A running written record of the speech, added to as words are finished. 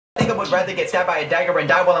I would rather get stabbed by a dagger and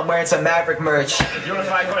die while I'm wearing some Maverick merch.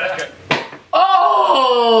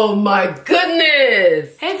 Oh my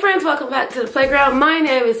goodness! Hey friends, welcome back to the playground. My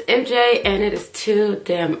name is MJ and it is too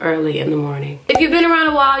damn early in the morning. If you've been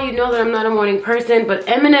around a while, you know that I'm not a morning person, but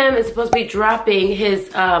Eminem is supposed to be dropping his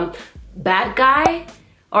bad guy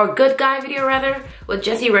or good guy video rather with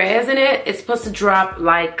Jesse Reyes in it. It's supposed to drop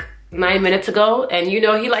like 9 minutes ago, and you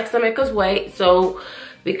know he likes to make us wait, so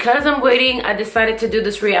because I'm waiting, I decided to do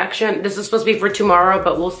this reaction. This is supposed to be for tomorrow,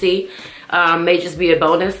 but we'll see. May just be a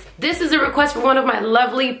bonus. This is a request from one of my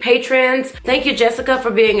lovely patrons. Thank you, Jessica,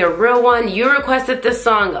 for being a real one. You requested this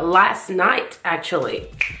song last night,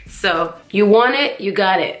 actually. So, you want it, you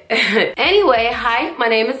got it. Anyway, hi, my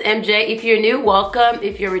name is MJ. If you're new, welcome.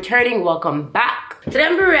 If you're returning, welcome back. Today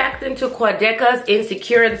I'm reacting to Quadeca's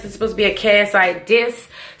Insecure. This is supposed to be a KSI diss.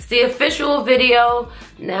 It's the official video.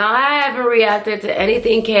 Now, I haven't reacted to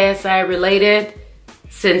anything KSI related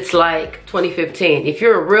since like 2015. If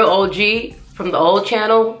you're a real OG from the old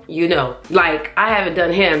channel, you know. Like, I haven't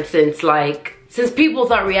done him since people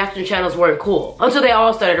thought reaction channels weren't cool. Until they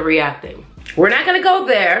all started reacting. We're not gonna go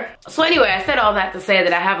there. So anyway, I said all that to say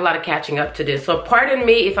that I have a lot of catching up to do. So pardon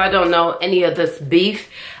me if I don't know any of this beef.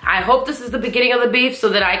 I hope this is the beginning of the beef so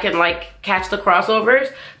that I can like catch the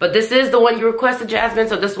crossovers. But this is the one you requested, Jasmine,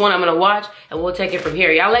 so this one I'm gonna watch and we'll take it from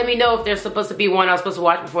here. Y'all let me know if there's supposed to be one I was supposed to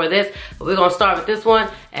watch before this. But we're gonna start with this one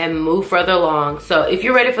and move further along. So if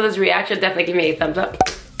you're ready for this reaction, definitely give me a thumbs up.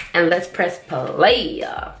 And let's press play.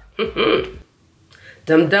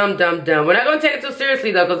 Dum dum dum dum. We're not gonna take it too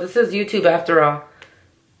seriously though, because this is YouTube after all.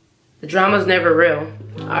 The drama's never real.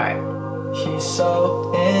 Alright. He's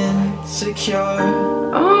so insecure.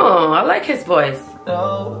 Oh, I like his voice.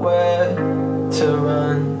 Nowhere to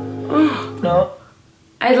run. No.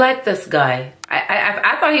 I like this guy.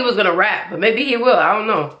 I thought he was gonna rap, but maybe he will. I don't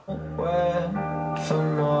know. Where for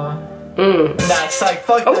more. Nah, psych,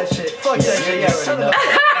 fuck that shit. Fuck that shit. Yeah,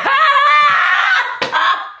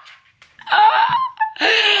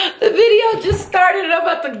 the video just started and I'm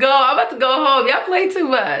about to go. I'm about to go home. Y'all play too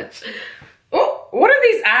much. Oh, what are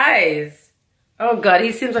these eyes? Oh God,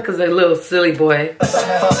 he seems like a little silly boy. Come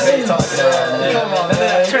on,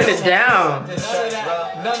 man. Turn it down. None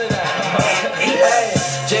of that. Hey,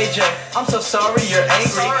 JJ, I'm so sorry you're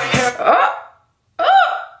angry. I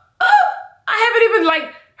haven't even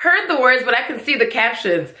like heard the words, but I can see the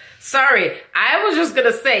captions. Sorry, I was just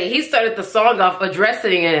gonna say, he started the song off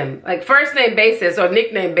addressing him. Like first name basis or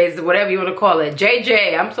nickname basis, whatever you wanna call it.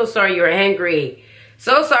 JJ, I'm so sorry you're hangry.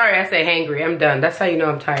 So sorry I say hangry, I'm done. That's how you know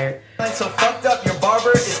I'm tired. So fucked up, your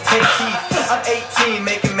barber is take teeth. I'm 18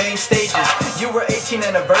 making main stages. You were 18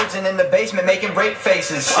 and a virgin in the basement making rape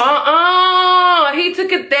faces. He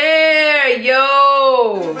took it there,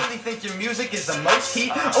 yo. You really think your music is the most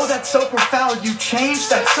heat? Oh, that's so profound, you changed,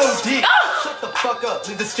 that's so deep. Shut the fuck up,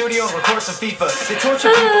 leave the studio and record some FIFA. They torture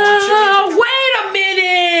people with wait a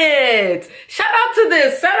minute. Shout out to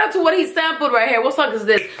this. Shout out to what he sampled right here. What song is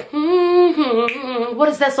this? What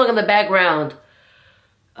is that song in the background?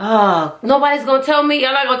 Nobody's gonna tell me.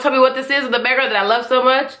 Y'all not gonna tell me what this is in the background that I love so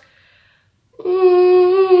much?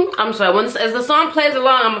 I'm sorry. As the song plays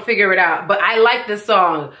along, I'm gonna figure it out. But I like this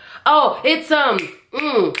song. Oh, it's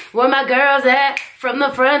where my girls at? From the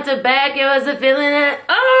front to back, it was a feeling that.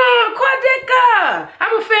 Oh, Quadeca!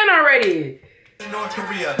 I'm a fan already. North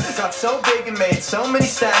Korea got so big and made so many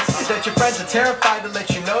stacks that your friends are terrified to let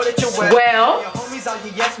you know that you're wet. Well, your homies are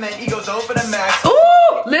your yes man, egos over the max.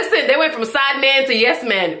 Ooh, listen, they went from side man to yes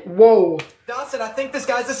man. Whoa. Dawson, I think this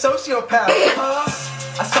guy's a sociopath.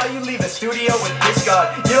 I saw you leave the studio with this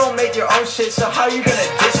god. You don't make your own shit, so how you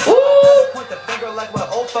gonna diss? Point the finger like what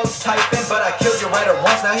old folks typing, but I killed your writer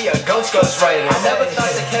once, now he a ghost writer. I never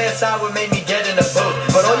thought the KSI would make me get in the booth,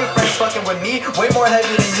 but all your friends fucking with me, way more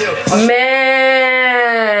heavy than you. Man,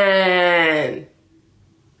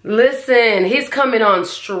 listen, he's coming on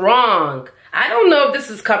strong. I don't know if this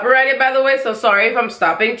is copyrighted, by the way, so sorry if I'm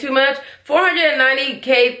stopping too much.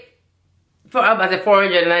 490K, I'm about to say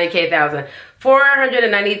 490,000.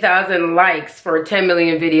 490,000 likes for a 10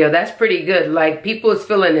 million video. That's pretty good. Like, people is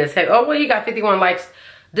feeling this. Hey, oh, well, he got 51 likes,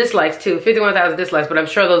 dislikes too. 51,000 dislikes, but I'm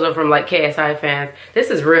sure those are from like KSI fans.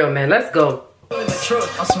 This is real, man. Let's go. The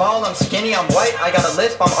truth. I'm small, I'm skinny, I'm white, I got a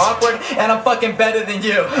lisp, I'm awkward, and I'm fucking better than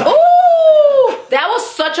you. Ooh! That was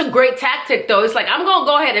such a great tactic though. It's like, I'm gonna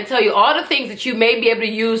go ahead and tell you all the things that you may be able to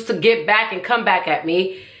use to get back and come back at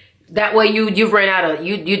me. That way you've ran out of,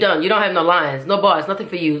 you done. You don't have no lines, no bars, nothing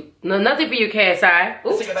for you. No, nothing for you, KSI.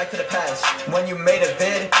 Let's take it back to the past, when you made a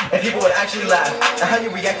vid, and people would actually laugh at how you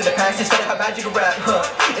react to the past instead of how bad you can rap.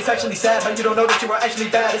 It's actually sad, but you don't know that you were actually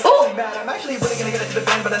bad. It's actually mad. I'm actually really gonna get into the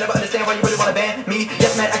band, but I never understand why you really wanna ban me.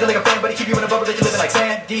 Yes, man, acting like a fan, but he keep you in a bubble that you're living like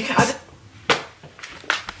Sandy.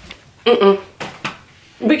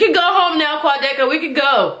 We can go home now, Quadeca. We can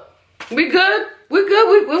go. We good? We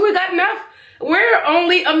good? We got enough? We're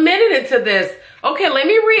only a minute into this. Okay, let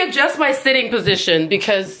me readjust my sitting position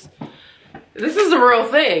because this is the real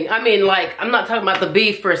thing. I mean, like, I'm not talking about the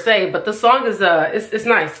beef per se, but the song is, it's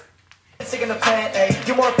nice. Sticking the plan A,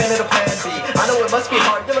 you're more a fan of the plan B. I know it must be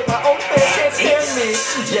hard, you're like my own fan, can't stand me.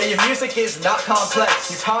 Yeah, your music is not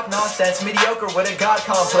complex. You talk nonsense, mediocre with a god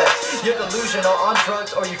complex. You're delusional on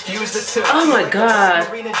drugs or you fuse the two. Oh my god.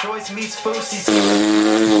 Marina Joyce meets Fousey.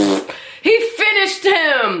 He finished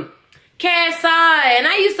him! KSI, and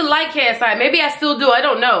I used to like KSI. Maybe I still do, I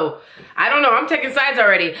don't know. I'm taking sides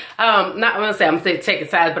already. I'm gonna say I'm taking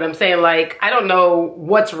sides, but I'm saying, like, I don't know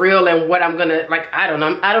what's real and what I'm gonna, like, I don't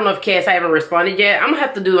know. I don't know if KSI ever responded yet. I'm gonna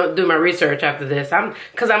have to do my research after this.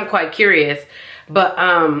 Cause I'm quite curious. But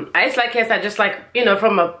I just like KSI, just like, you know,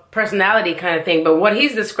 from a personality kind of thing. But what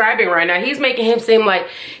he's describing right now, he's making him seem like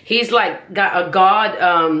he's like got a god,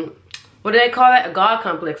 what do they call that? A god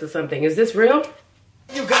complex or something. Is this real?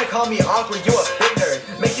 You gonna call me awkward, you a big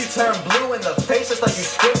nerd. Make you turn blue in the face just like you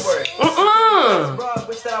Squidward. Bro, I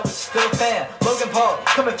wish that I was still a fan. Logan Paul,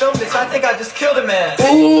 come and film this, I think I just killed a man.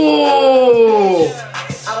 Ooh.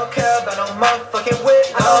 I don't care about no motherfucking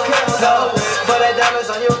wit. I don't care about no wit, but that diamonds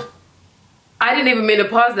on you. I didn't even mean to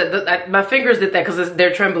pause that. My fingers did that because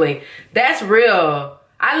they're trembling. That's real.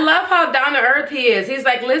 I love how down to earth he is. He's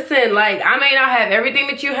like, listen, like, I may not have everything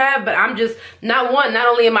that you have, but I'm just, not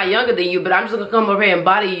only am I younger than you, but I'm just gonna come over here and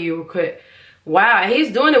body you real quick. Wow,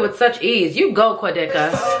 he's doing it with such ease. You go,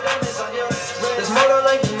 Quadeca.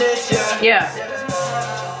 Yeah.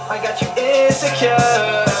 I got you insecure.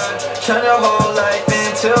 Turn your whole life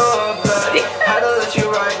into a blur. Had to let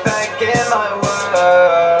you right back in my world.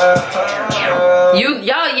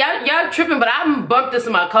 Y'all tripping, but I bumped this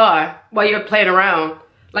in my car while you're playing around.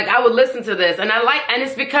 Like, I would listen to this, and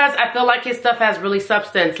it's because I feel like his stuff has really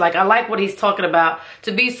substance. Like, I like what he's talking about.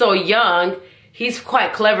 To be so young, he's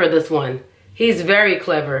quite clever, this one. He's very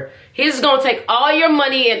clever. He's gonna take all your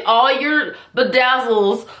money and all your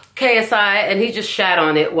bedazzles, KSI, and he just shat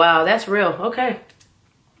on it. Wow, that's real. Okay.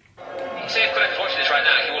 Say if Quadeca watching this right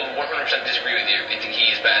now, he will 100% disagree with you. He think he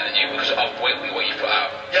is better than you because of what you put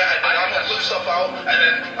out. Yeah, and I'm gonna put stuff out, and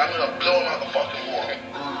then I'm gonna blow him out the fucking water.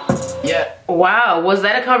 Yeah. Wow, was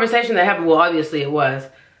that a conversation that happened? Well, obviously it was.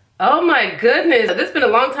 Oh my goodness, this has been a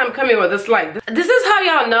long time coming with this. Like, this is how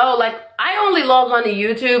y'all know, like, I only log on to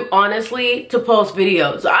YouTube, honestly, to post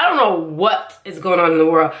videos. So I don't know what is going on in the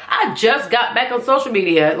world. I just got back on social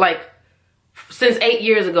media, like, since 8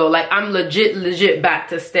 years ago. Like, I'm legit back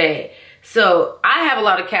to stay. So I have a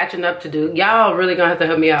lot of catching up to do. Y'all really gonna have to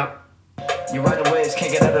help me out. You right away,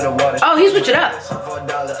 can't get out of the water. Oh, he switched it up.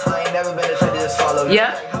 I ain't never been a to just follow.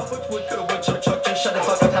 Yeah. Shut the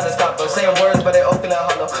fuck up, time to stop us. Saying words, but they open and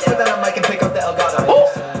hollow. Put that on mic and pick up the Elgato.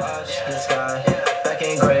 This guy, back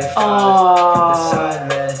in grave. Oh. The side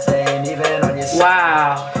man, they ain't even on your side.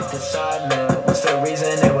 Wow. The side man, what's the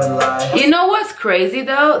reason they would lie? You know what's crazy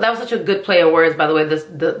though? That was such a good play on words, by the way.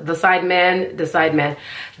 The side man.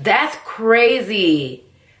 That's crazy.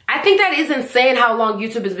 I think that is insane how long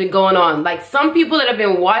YouTube has been going on. Like, some people that have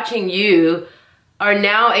been watching you are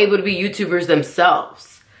now able to be YouTubers themselves.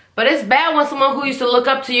 But it's bad when someone who used to look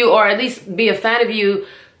up to you or at least be a fan of you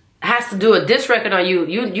has to do a diss record on you.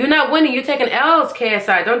 You're not winning. You're taking L's,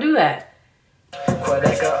 KSI. Don't do that.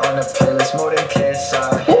 Quadeca on the playlist, more than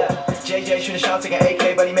KSI. Yeah. JJ shooting shots like an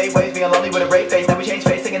AK, but he made waves being lonely with a rape face. Now we change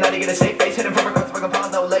face, thinking that he get a safe face. Hit him from across the fucking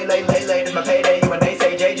pond. No, lay. It's my payday. You and they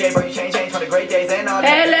say, JJ, bro, you change from the great days and all.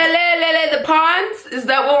 Hey, the ponds? Is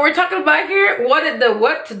that what we're talking about here? What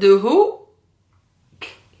to do? Who?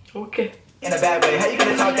 Okay. In a bad way, how you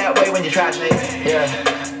gonna talk that way when you're trash, mate? Yeah,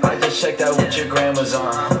 I just checked out what your grandma's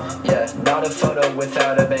on. Yeah, not a photo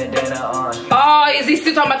without a bandana on. Oh, is he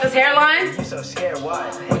still talking about this hairline? You so scared, why?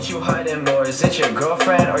 What you hiding more? Is it your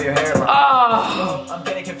girlfriend or your hairline? Oh, I'm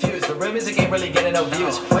getting confused. The real music ain't really getting no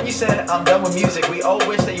views. When you said I'm done with music, we all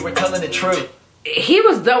wish that you were telling the truth. He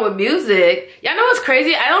was done with music. Y'all know what's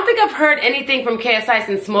crazy? I don't think I've heard anything from KSI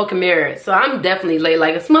since Smoke and Mirrors. So I'm definitely late,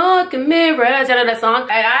 like a Smoke and Mirrors. Y'all know that song?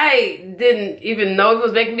 And I didn't even know he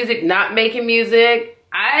was making music, not making music.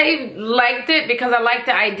 I I liked it because I like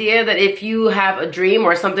the idea that if you have a dream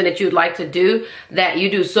or something that you'd like to do, that you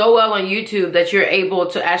do so well on YouTube that you're able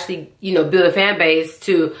to actually, you know, build a fan base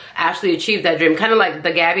to actually achieve that dream. Kind of like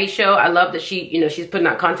the Gabby show. I love that she, you know, she's putting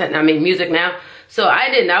out content now, I mean music now. So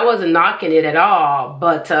I wasn't knocking it at all.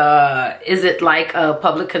 But is it like a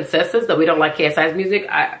public consensus that we don't like KSI's music?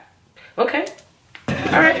 Okay.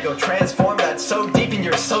 All right. Go transform that's so deep and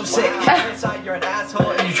you're so sick. Inside you're an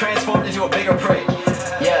asshole and you transformed into a bigger prick.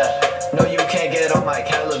 Yeah, no you can't get on my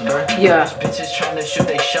caliber. Yeah. Bitches trying to shoot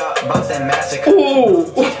they shot about that massacre. Ooh.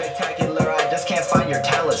 Spectacular, I just can't find your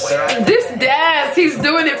talent, sir. This dance, he's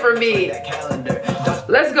doing it for me.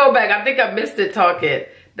 Let's go back. I think I missed it talking.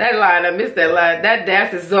 That line, I missed that line. That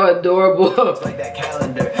dance is so adorable. Like that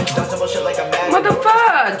calendar. Like a what the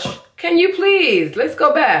fudge? Can you please? Let's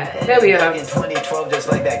go back. There we are. In 2012, just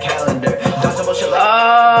like that calendar.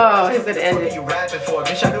 Oh, he's gonna end it. You rapping for?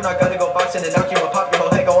 Bitch, I do not gotta go boxing and knock you and pop your whole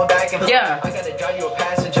head going back and yeah. I gotta drive you a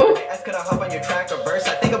passenger. Ask could I hop on your track or verse?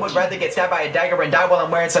 I think I would rather get stabbed by a dagger and die while I'm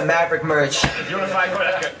wearing some Maverick merch.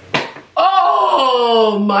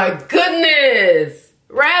 Oh my goodness.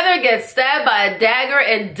 Rather get stabbed by a dagger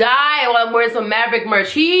and die while I'm wearing some Maverick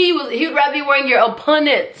merch. He would rather be wearing your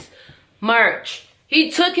opponent's merch. He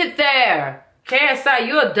took it there. KSI,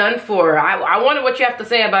 you are done for. I wonder what you have to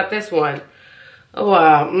say about this one. Oh,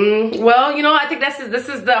 wow. Well, you know, I think this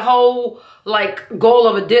is the whole, like, goal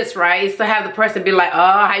of a diss, right? Is to have the person be like,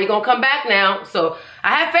 oh, how you gonna come back now? So,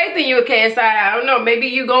 I have faith in you, KSI. I don't know, maybe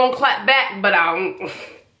you gonna clap back, but I don't...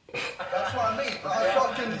 That's what I mean.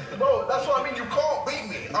 Bro, that's what I mean. You can't beat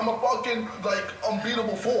me. I'm a fucking, like,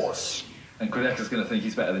 unbeatable force. And Quadeca's gonna think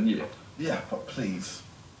he's better than you. Yeah, but please.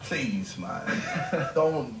 Please, man.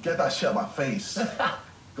 Don't get that shit out of my face.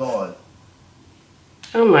 God.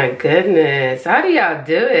 Oh my goodness. How do y'all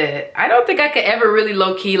do it? I don't think I could ever really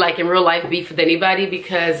low-key, like, in real life beef with anybody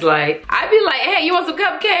because, like, I'd be like, hey, you want some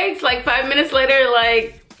cupcakes? Like, 5 minutes later,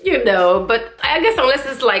 like, you know, but I guess unless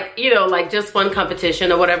it's like, you know, like just fun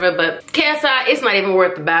competition or whatever, but KSI, it's not even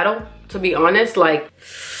worth the battle, to be honest. Like,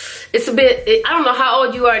 it's a bit, I don't know how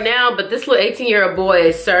old you are now, but this little 18-year-old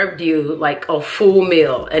boy served you like a full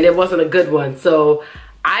meal and it wasn't a good one. So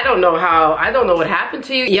I don't know what happened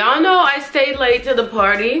to you. Y'all know I stayed late to the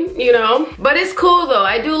party, you know, but it's cool though.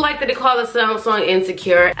 I do like that they call the song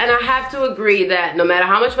Insecure, and I have to agree that no matter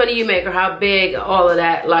how much money you make or how big, all of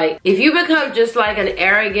that, like if you become just like an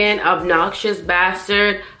arrogant, obnoxious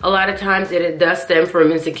bastard, a lot of times it does stem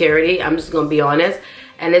from insecurity. I'm just gonna be honest.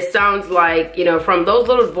 And it sounds like, you know, from those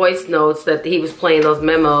little voice notes that he was playing, those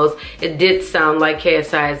memos, it did sound like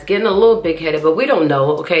KSI is getting a little big-headed, but we don't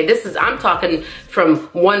know, okay? I'm talking from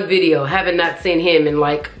one video, having not seen him in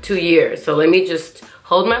like 2 years. So let me just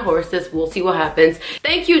hold my horses. We'll see what happens.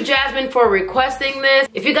 Thank you, Jasmine, for requesting this.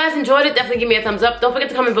 If you guys enjoyed it, definitely give me a thumbs up. Don't forget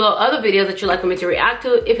to comment below other videos that you'd like me to react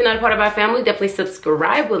to. If you're not a part of our family, definitely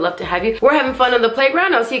subscribe. We'd love to have you. We're having fun on the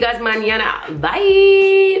playground. I'll see you guys mañana.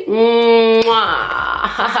 Bye. Mwah.